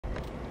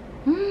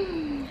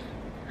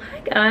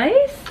Hi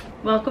guys,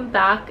 welcome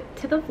back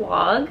to the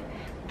vlog.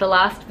 The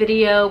last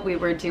video we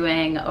were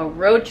doing a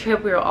road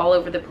trip, we were all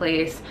over the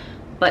place,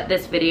 but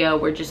this video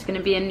we're just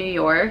gonna be in New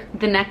York.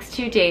 The next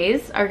 2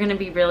 days are gonna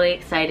be really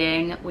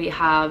exciting. We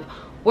have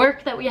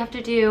work that we have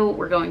to do.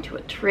 We're going to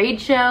a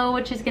trade show,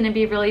 which is gonna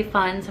be really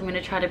fun, so I'm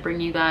gonna try to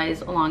bring you guys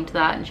along to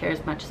that and share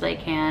as much as I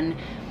can.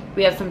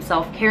 We have some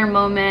self-care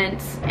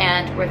moments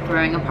and we're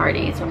throwing a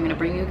party, so I'm gonna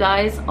bring you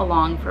guys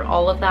along for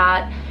all of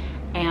that,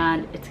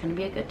 and it's gonna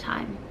be a good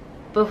time.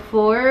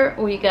 Before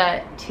we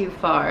get too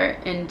far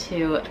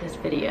into this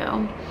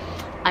video,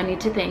 I need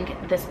to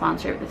thank the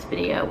sponsor of this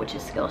video, which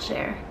is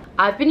Skillshare.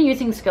 I've been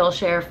using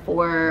Skillshare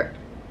for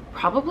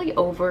probably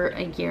over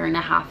a year and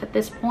a half at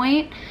this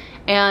point,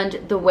 and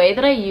the way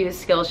that I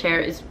use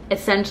Skillshare is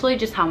essentially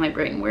just how my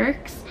brain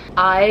works.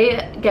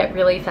 I get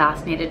really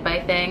fascinated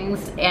by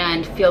things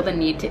and feel the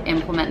need to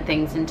implement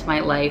things into my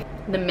life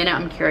the minute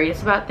I'm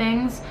curious about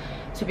things.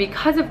 So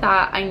because of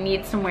that, I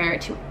need somewhere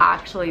to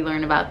actually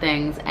learn about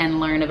things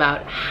and learn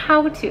about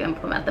how to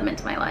implement them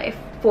into my life.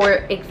 For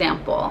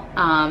example,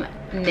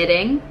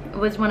 knitting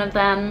was one of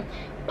them,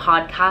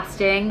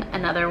 podcasting,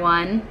 another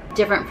one,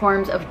 different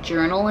forms of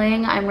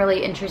journaling I'm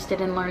really interested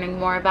in learning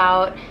more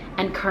about,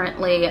 and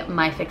currently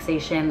my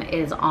fixation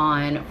is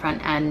on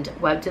front-end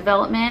web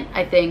development.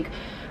 I think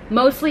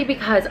mostly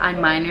because I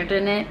minored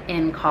in it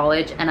in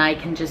college and I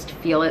can just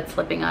feel it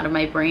slipping out of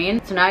my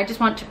brain. So now I just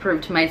want to prove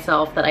to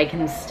myself that I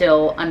can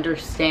still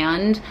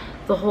understand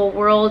the whole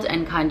world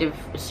and kind of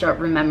start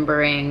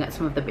remembering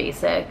some of the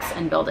basics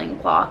and building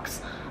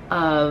blocks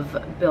of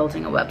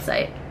building a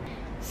website.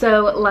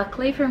 So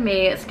luckily for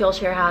me,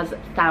 Skillshare has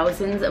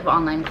thousands of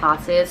online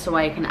classes, so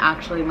I can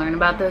actually learn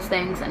about those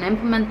things and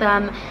implement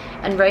them.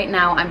 And right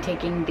now I'm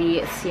taking the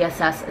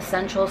CSS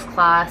Essentials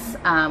class,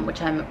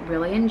 which I'm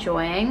really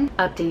enjoying.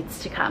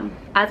 Updates to come.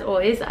 As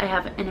always, I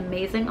have an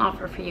amazing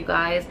offer for you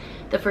guys.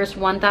 The first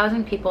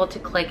 1,000 people to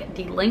click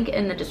the link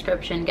in the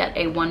description get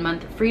a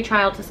 1-month free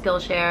trial to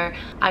Skillshare.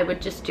 I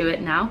would just do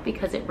it now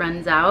because it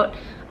runs out,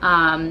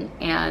 and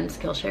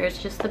Skillshare is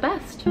just the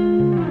best.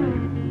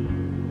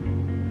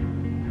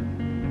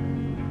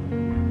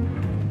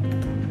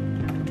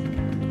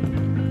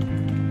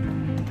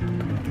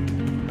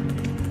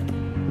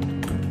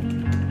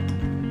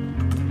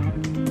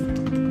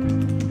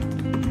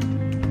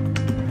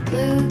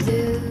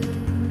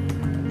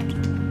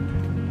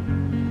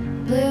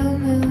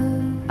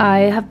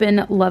 I have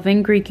been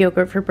loving Greek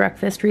yogurt for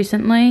breakfast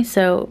recently,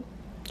 so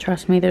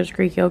trust me, there's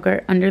Greek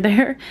yogurt under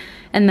there.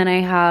 And then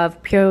I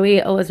have purely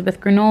Elizabeth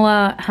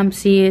granola, hemp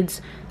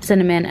seeds,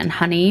 cinnamon, and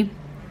honey.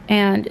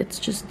 And it's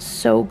just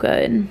so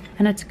good,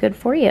 and it's good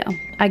for you.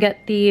 I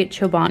get the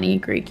Chobani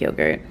Greek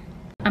yogurt.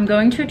 I'm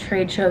going to a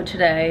trade show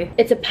today.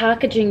 It's a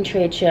packaging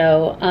trade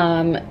show.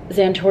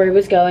 Zantore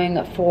was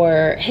going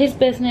for his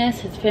business,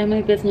 his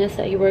family business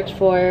that he works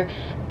for,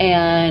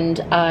 and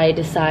I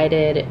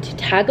decided to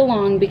tag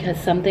along because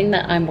something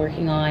that I'm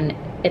working on,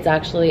 it's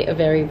actually a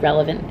very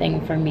relevant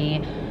thing for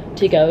me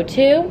to go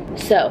to.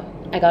 So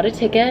I got a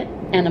ticket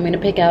and I'm gonna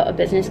pick out a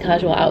business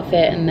casual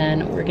outfit, and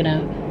then we're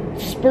gonna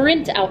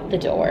sprint out the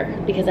door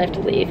because I have to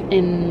leave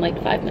in like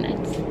 5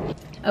 minutes.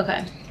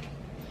 Okay,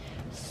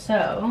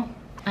 so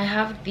I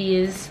have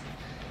these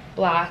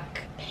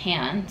black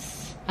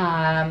pants,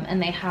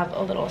 and they have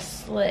a little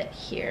slit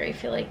here. I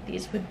feel like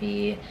these would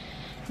be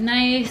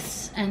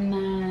nice. And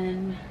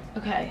then,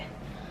 okay,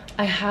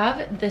 I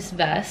have this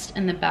vest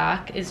and the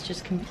back is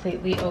just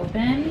completely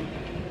open,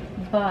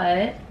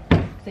 but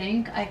I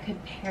think I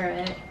could pair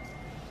it.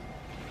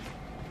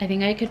 I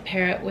think I could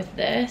pair it with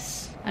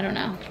this. I don't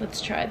know,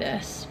 let's try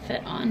this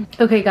fit on.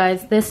 Okay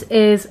guys, this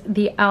is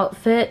the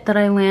outfit that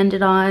I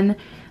landed on.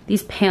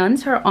 These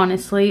pants are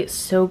honestly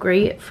so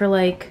great for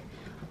like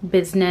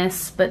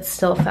business, but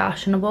still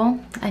fashionable,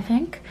 I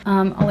think.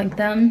 I'll link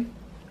them.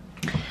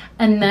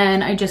 And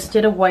then I just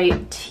did a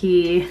white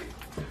tee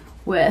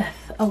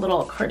with a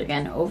little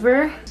cardigan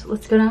over. So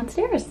let's go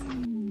downstairs.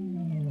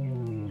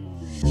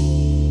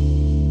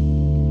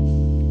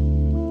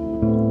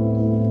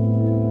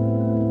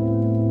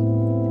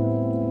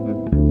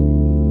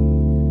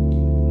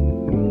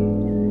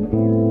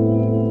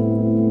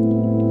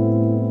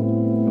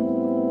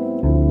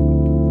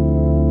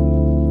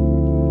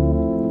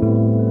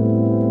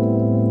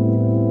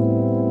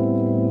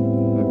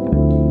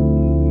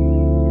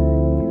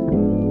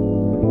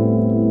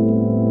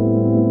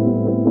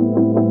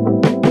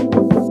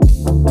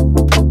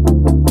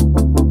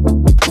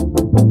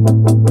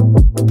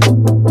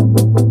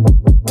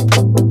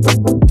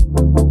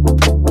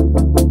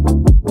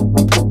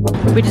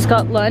 We just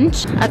got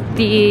lunch at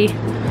the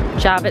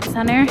Javits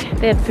Center.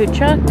 They had food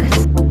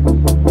trucks.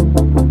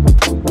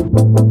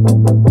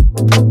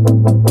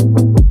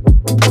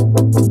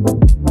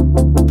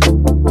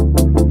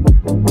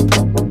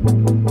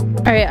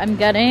 All right, I'm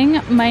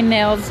getting my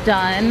nails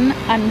done.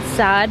 I'm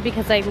sad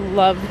because I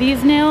love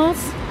these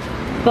nails,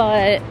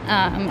 but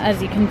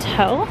as you can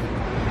tell,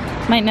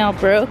 my nail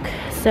broke.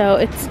 So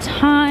it's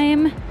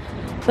time,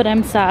 but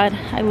I'm sad.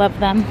 I love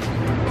them.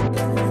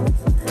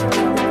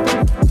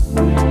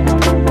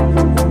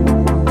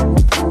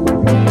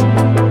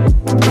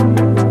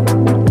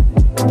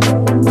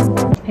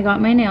 got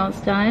my nails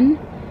done.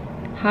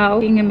 How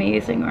fucking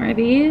amazing are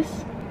these?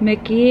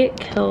 Mickey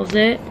kills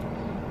it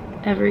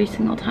every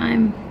single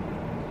time.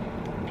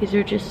 These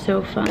are just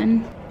so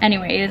fun.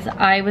 Anyways,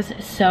 I was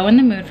so in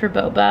the mood for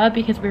boba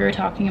because we were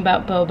talking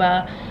about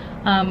boba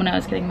when I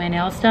was getting my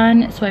nails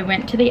done. So I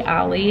went to the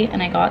alley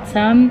and I got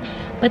some,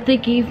 but they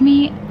gave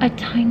me a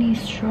tiny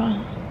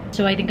straw.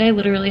 So I think I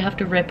literally have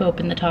to rip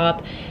open the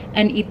top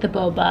and eat the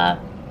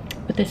boba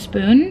with a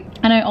spoon.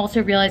 And I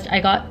also realized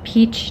I got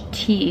peach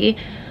tea,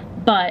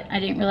 but I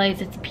didn't realize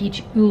it's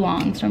peach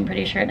oolong, so I'm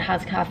pretty sure it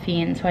has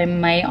caffeine. So I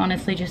might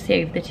honestly just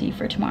save the tea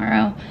for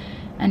tomorrow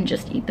and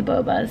just eat the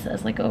bobas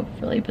as like a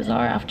really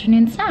bizarre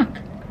afternoon snack.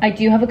 I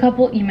do have a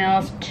couple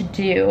emails to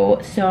do,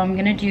 so I'm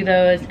gonna do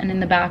those, and in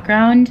the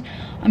background,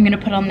 I'm gonna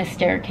put on The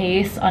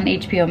Staircase on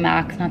HBO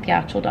Max, not the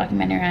actual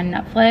documentary on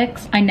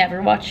Netflix. I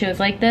never watch shows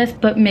like this,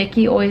 but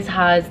Mickey always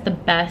has the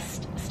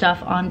best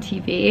stuff on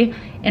TV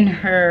in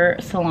her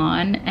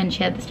salon, and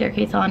she had The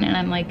Staircase on, and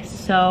I'm like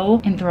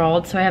so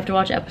enthralled. So I have to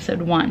watch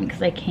episode 1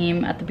 because I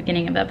came at the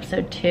beginning of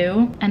episode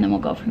 2, and then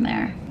we'll go from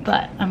there.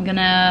 But I'm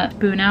gonna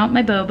spoon out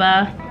my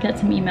boba, get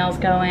some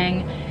emails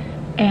going,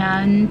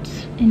 and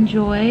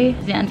enjoy.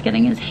 Zan's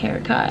getting his hair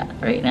cut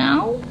right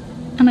now,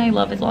 and I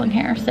love his long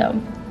hair, so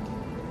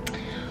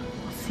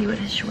we'll see what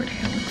his short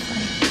hair looks like.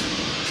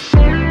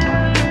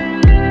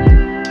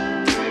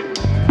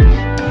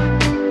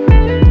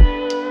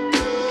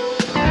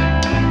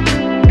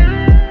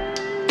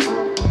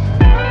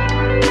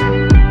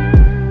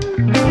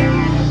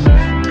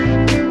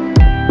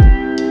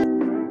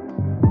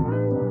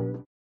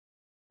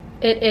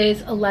 It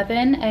is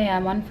 11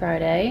 a.m. on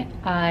Friday.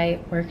 I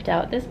worked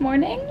out this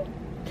morning,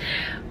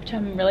 which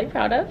I'm really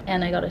proud of,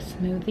 and I got a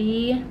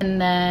smoothie,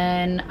 and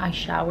then I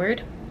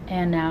showered,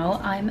 and now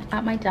I'm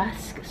at my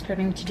desk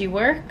starting to do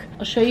work.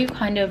 I'll show you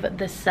kind of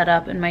the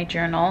setup in my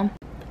journal.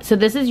 So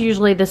this is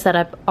usually the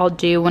setup I'll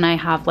do when I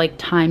have like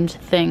timed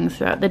things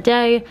throughout the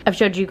day. I've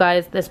showed you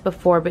guys this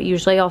before, but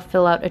usually I'll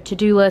fill out a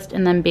to-do list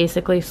and then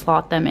basically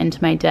slot them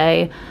into my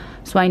day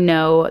so I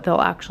know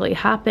they'll actually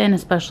happen,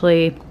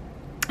 especially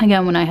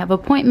again when I have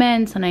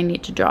appointments and I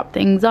need to drop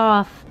things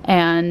off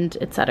and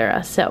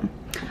etc. So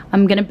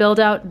I'm gonna build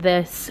out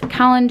this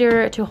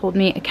calendar to hold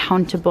me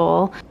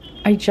accountable.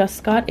 I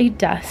just got a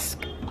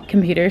desk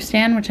computer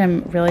stand, which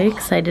I'm really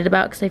excited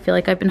about because I feel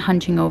like I've been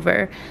hunching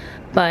over,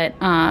 but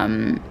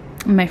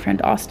my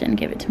friend Austin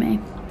gave it to me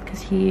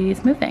because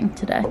he's moving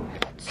today.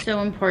 It's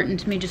so important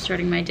to me just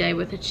starting my day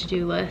with a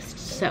to-do list,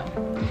 so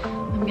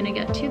I'm gonna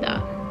get to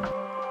that.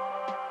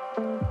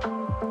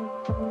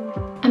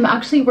 I'm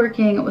actually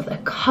working with a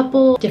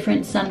couple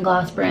different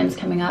sunglass brands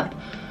coming up,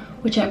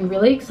 which I'm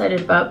really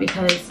excited about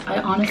because I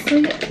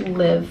honestly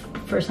live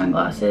for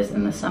sunglasses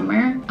in the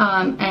summer.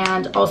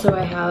 And also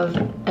I have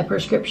a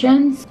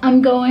prescription.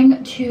 I'm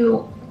going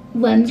to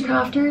Lens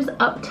Crafters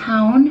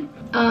uptown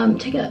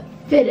to get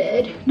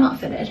fitted, not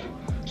fitted,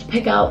 to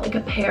pick out like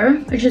a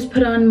pair. I just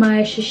put on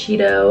my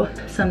Shiseido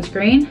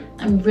sunscreen.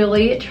 I'm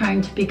really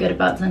trying to be good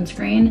about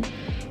sunscreen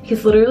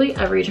because literally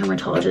every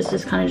dermatologist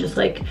is kind of just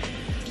like,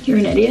 you're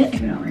an idiot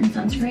if you're not wearing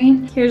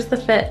sunscreen. Here's the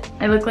fit.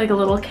 I look like a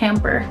little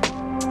camper.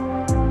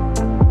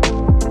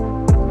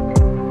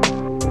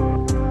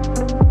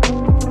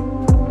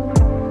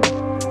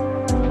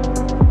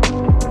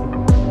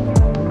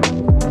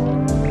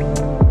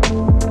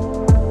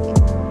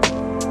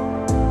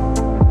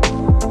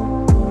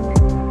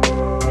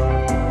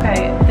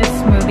 Okay, this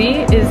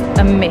smoothie is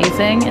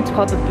amazing. It's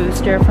called the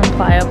Booster from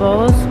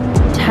Pliables.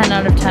 10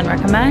 out of 10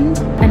 recommend.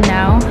 And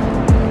now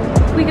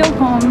we go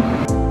home.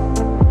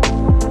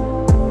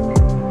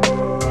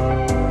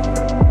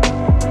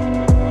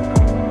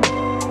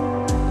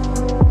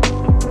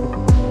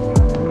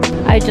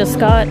 I just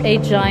got a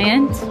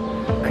giant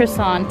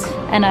croissant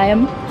and I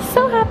am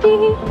so happy.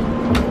 Oh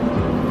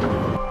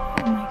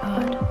my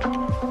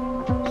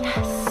God.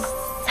 Yes.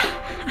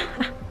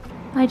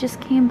 I just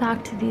came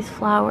back to these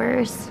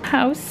flowers.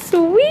 How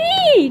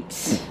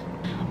sweet.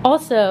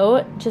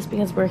 Also, just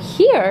because we're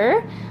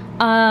here,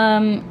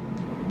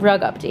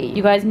 rug update.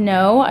 You guys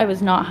know I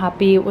was not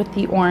happy with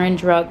the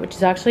orange rug, which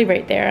is actually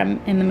right there.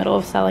 I'm in the middle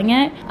of selling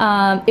it.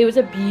 It was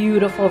a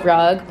beautiful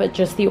rug, but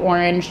just the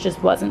orange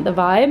just wasn't the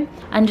vibe.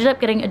 I ended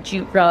up getting a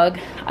jute rug.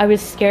 I was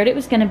scared it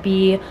was gonna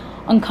be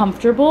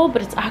uncomfortable,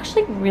 but it's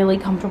actually really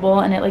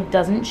comfortable and it like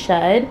doesn't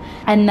shed.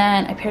 And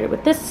then I paired it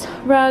with this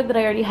rug that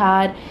I already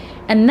had.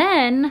 And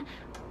then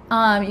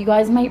you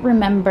guys might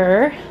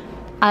remember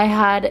I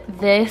had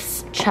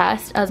this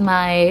chest as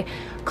my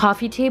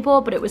coffee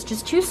table, but it was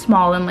just too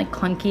small and like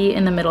clunky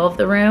in the middle of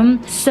the room.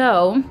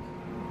 So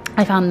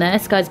I found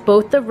this, guys.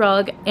 Both the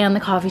rug and the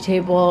coffee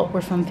table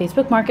were from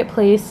Facebook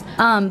Marketplace,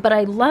 but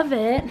I love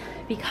it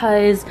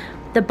because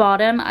the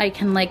bottom I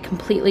can like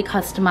completely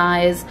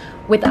customize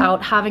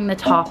without having the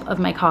top of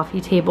my coffee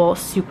table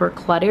super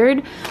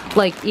cluttered.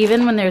 Like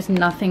even when there's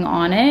nothing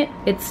on it,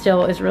 it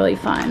still is really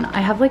fun.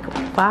 I have like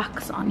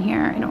wax on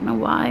here, I don't know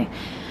why.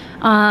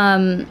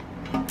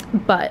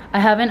 But I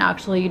haven't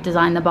actually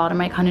designed the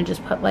bottom. I kind of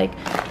just put like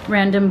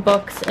random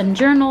books and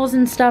journals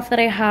and stuff that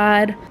I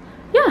had.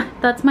 Yeah,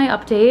 that's my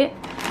update.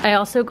 I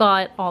also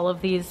got all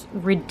of these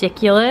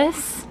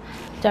ridiculous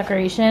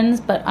decorations,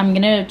 but I'm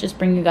gonna just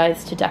bring you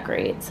guys to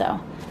decorate, so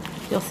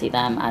you'll see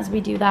them as we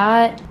do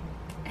that.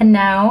 And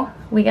now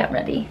we get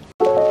ready.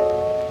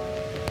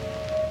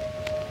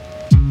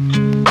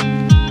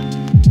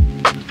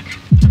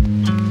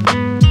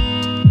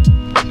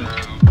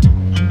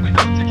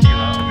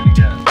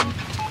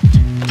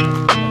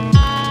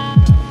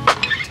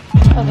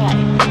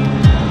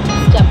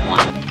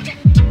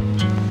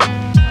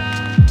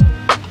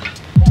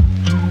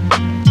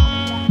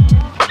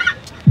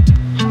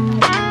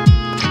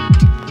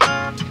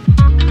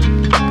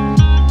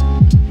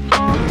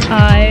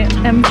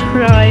 I'm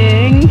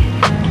crying.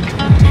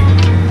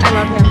 I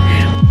love him.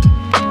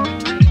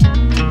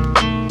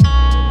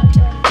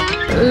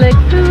 Look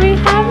who we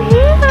have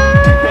here.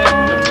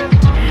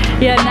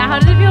 Yeah, now how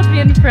does it feel to be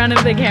in front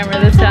of the camera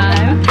this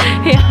time?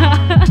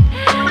 Yeah.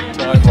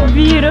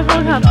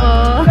 Beautiful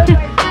couple.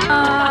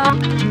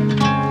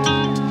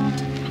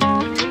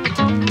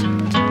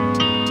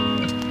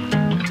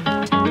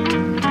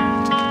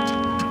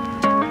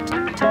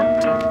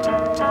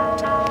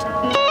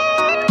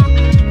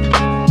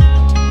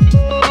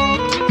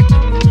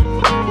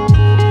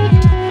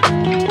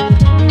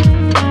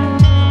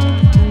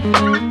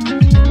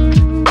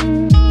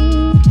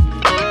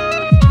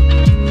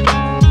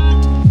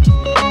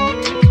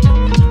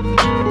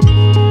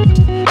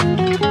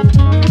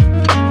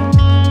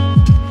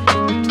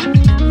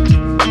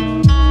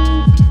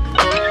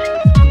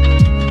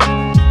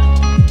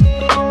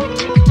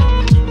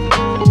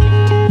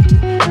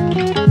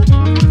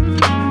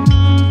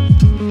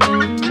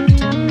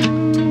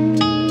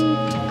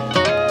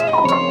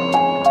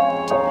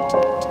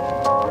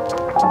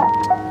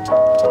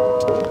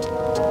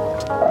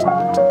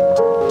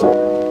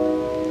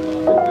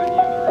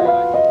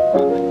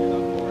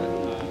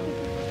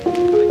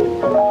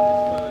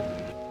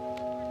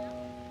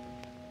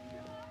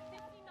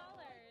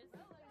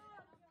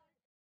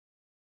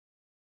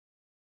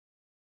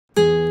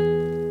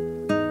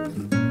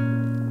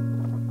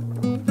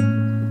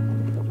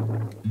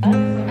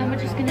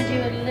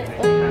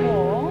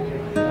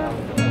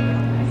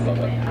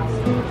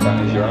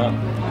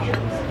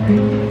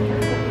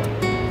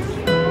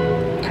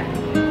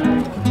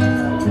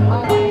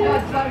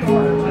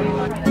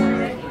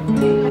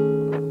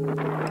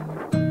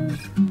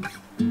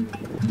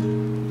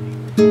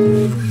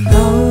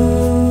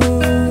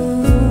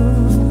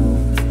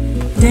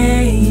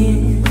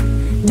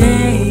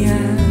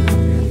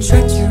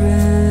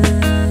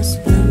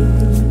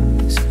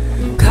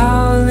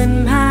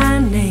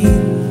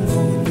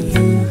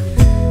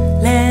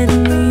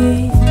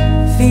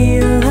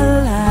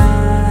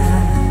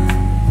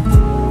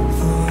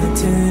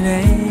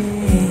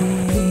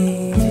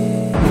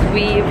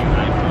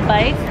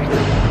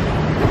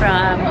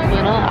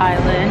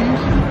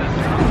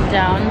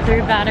 Down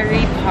through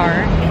Battery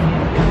Park,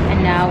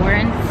 and now we're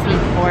in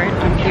Seaport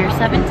on Pier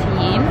 17,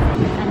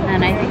 and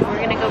then I think we're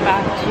gonna go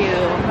back to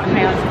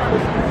my house.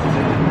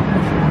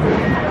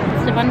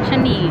 Just a bunch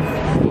of knees.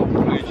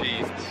 Blue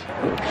jeans.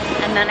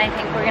 And then I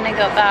think we're gonna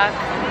go back,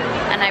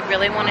 and I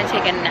really want to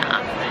take a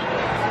nap.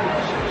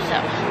 So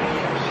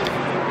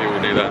maybe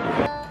we'll do that.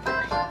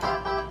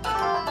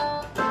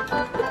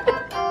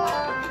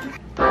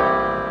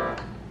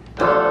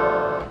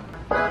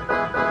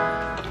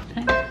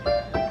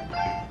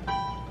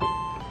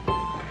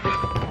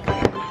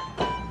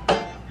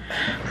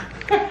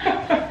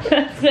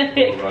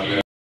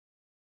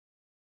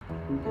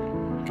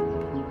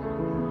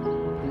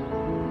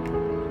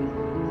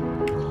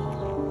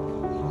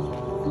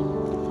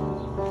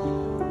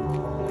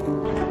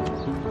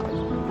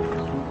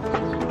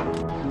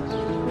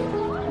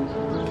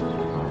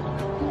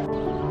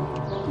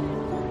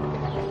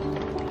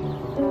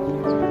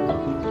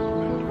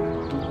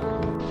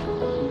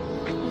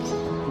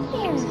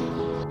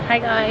 Hi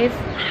guys,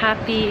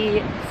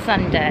 happy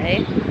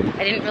Sunday.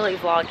 I didn't really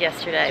vlog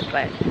yesterday,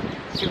 but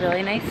it's a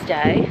really nice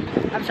day.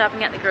 I'm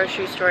shopping at the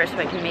grocery store so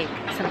I can make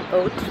some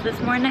oats this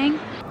morning.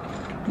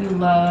 We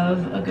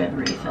love a good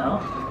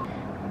refill.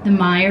 The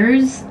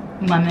Myers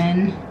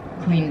Lemon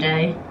Clean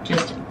Day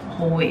just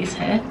always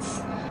hits.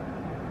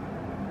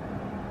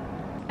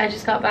 I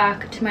just got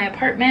back to my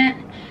apartment.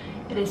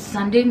 It is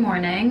Sunday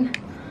morning.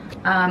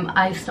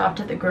 I stopped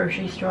at the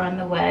grocery store on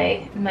the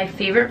way. My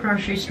favorite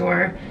grocery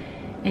store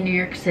in New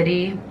York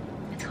City.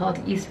 It's called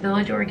East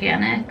Village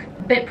Organic.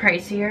 A bit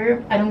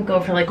pricier. I don't go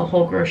for like a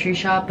whole grocery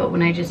shop, but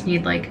when I just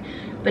need like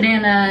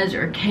bananas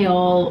or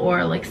kale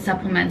or like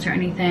supplements or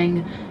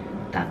anything,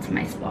 that's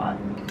my spot.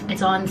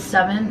 It's on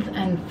 7th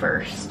and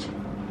 1st.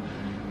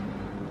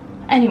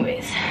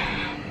 Anyways,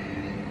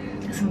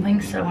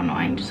 something so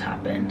annoying just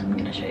happened. I'm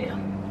gonna show you.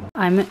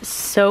 I'm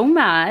so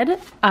mad.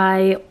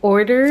 I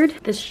ordered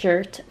this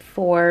shirt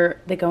for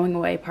the going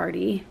away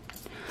party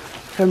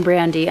from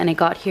Brandy, and it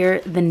got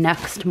here the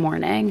next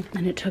morning,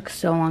 and it took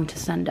so long to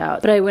send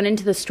out. But I went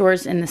into the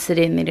stores in the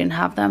city and they didn't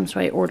have them, so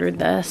I ordered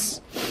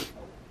this.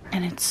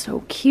 And it's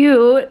so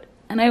cute,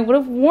 and I would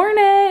have worn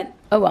it.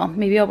 Oh well,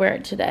 maybe I'll wear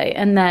it today.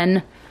 And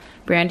then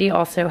Brandy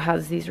also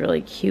has these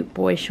really cute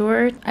boy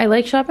shorts. I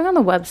like shopping on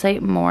the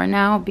website more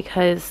now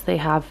because they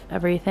have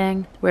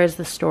everything, whereas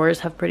the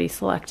stores have pretty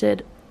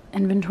selected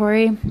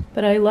inventory,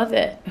 but I love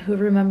it. Who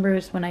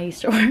remembers when I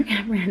used to work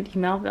at Brandy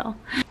Melville?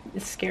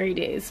 It's scary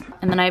days.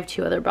 And then I have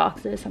 2 other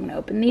boxes. I'm gonna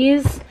open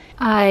these.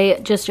 I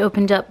just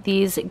opened up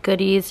these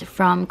goodies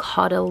from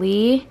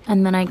Caudalie,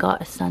 and then I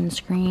got a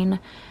sunscreen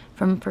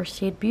from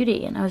First Aid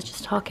Beauty, and I was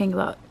just talking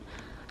about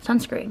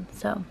sunscreen.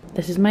 So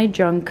this is my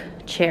junk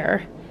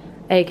chair,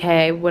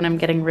 aka when I'm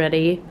getting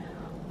ready,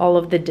 all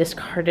of the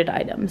discarded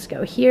items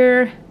go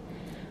here.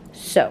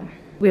 So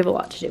we have a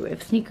lot to do. We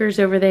have sneakers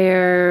over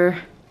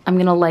there. I'm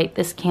gonna light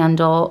this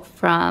candle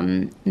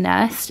from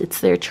Nest.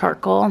 It's their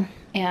charcoal,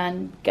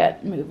 and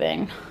get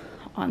moving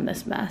on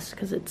this mess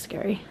because it's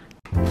scary.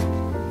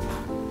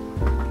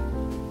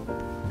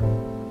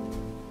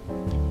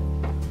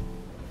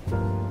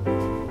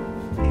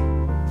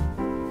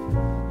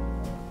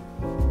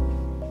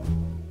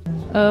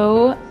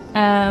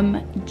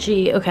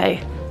 OMG.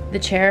 Okay, the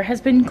chair has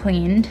been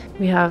cleaned.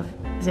 We have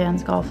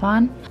Zan's golf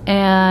on,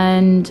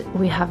 and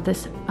we have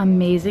this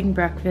amazing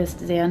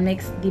breakfast. Zan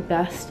makes the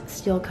best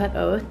steel cut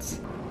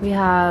oats. We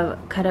have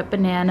cut up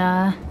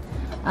banana.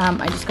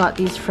 I just got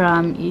these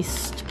from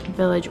East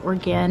Village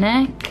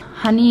Organic.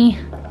 Honey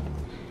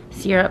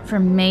syrup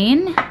from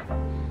Maine.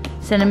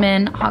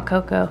 Cinnamon, hot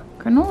cocoa,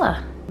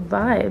 granola.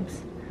 Vibes.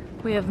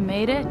 We have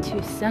made it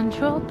to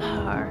Central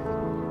Park.